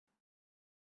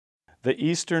The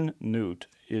eastern newt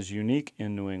is unique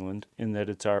in New England in that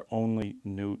it's our only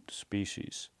newt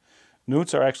species.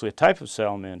 Newts are actually a type of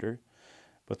salamander,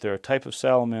 but they're a type of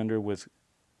salamander with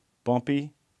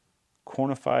bumpy,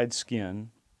 cornified skin,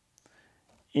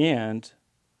 and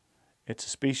it's a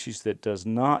species that does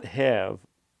not have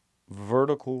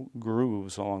vertical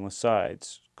grooves along the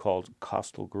sides called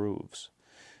costal grooves.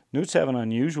 Newts have an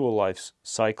unusual life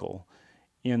cycle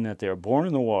in that they are born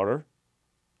in the water,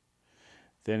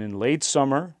 then in late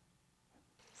summer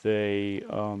they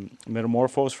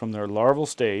metamorphose from their larval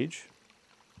stage,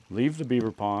 leave the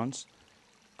beaver ponds,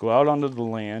 go out onto the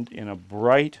land in a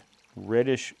bright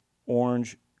reddish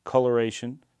orange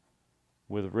coloration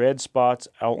with red spots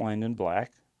outlined in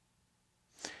black.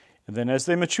 And then as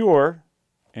they mature,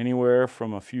 anywhere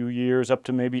from a few years up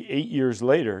to maybe 8 years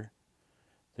later,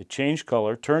 they change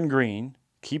color, turn green,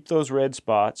 keep those red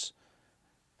spots.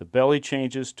 The belly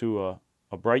changes to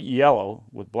a bright yellow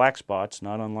with black spots,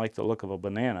 not unlike the look of a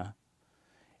banana.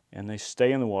 And they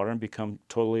stay in the water and become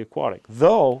totally aquatic.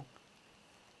 Though,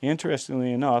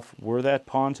 interestingly enough, were that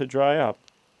pond to dry up,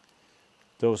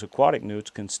 those aquatic newts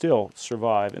can still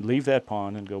survive and leave that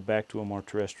pond and go back to a more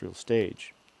terrestrial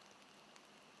stage.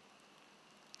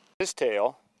 This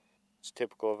tail is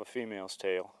typical of a female's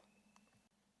tail.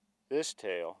 This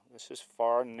tail, this is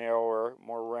far narrower,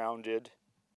 more rounded,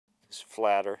 this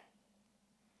flatter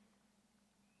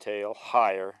tail,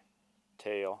 higher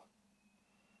tail,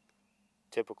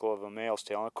 typical of a male's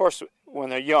tail. And of course, when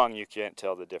they're young, you can't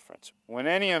tell the difference. When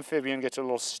any amphibian gets a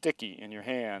little sticky in your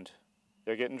hand,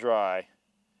 they're getting dry.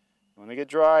 When they get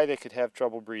dry, they could have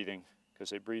trouble breathing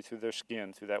because they breathe through their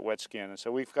skin, through that wet skin. And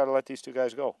so we've got to let these two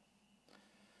guys go.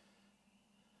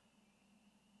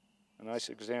 A nice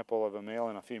example of a male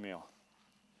and a female.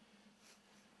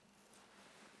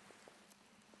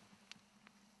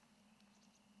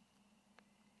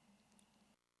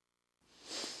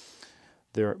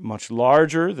 They're much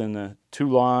larger than the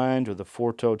two-lined or the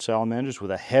four-toed salamanders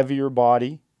with a heavier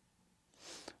body,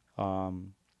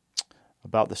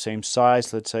 about the same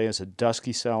size, let's say, as a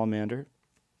dusky salamander.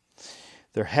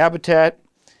 Their habitat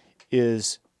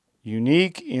is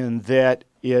unique in that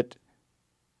it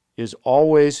is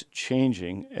always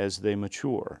changing as they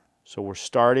mature. So we're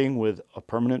starting with a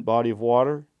permanent body of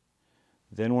water,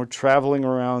 then we're traveling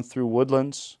around through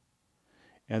woodlands,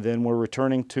 and then we're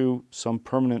returning to some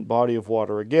permanent body of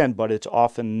water again, but it's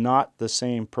often not the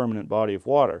same permanent body of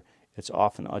water. It's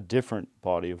often a different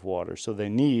body of water. So they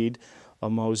need a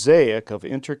mosaic of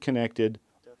interconnected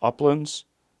uplands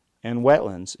and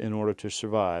wetlands in order to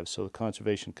survive. So the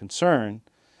conservation concern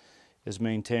is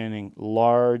maintaining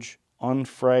large,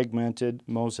 unfragmented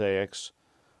mosaics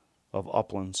of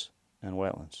uplands and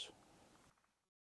wetlands.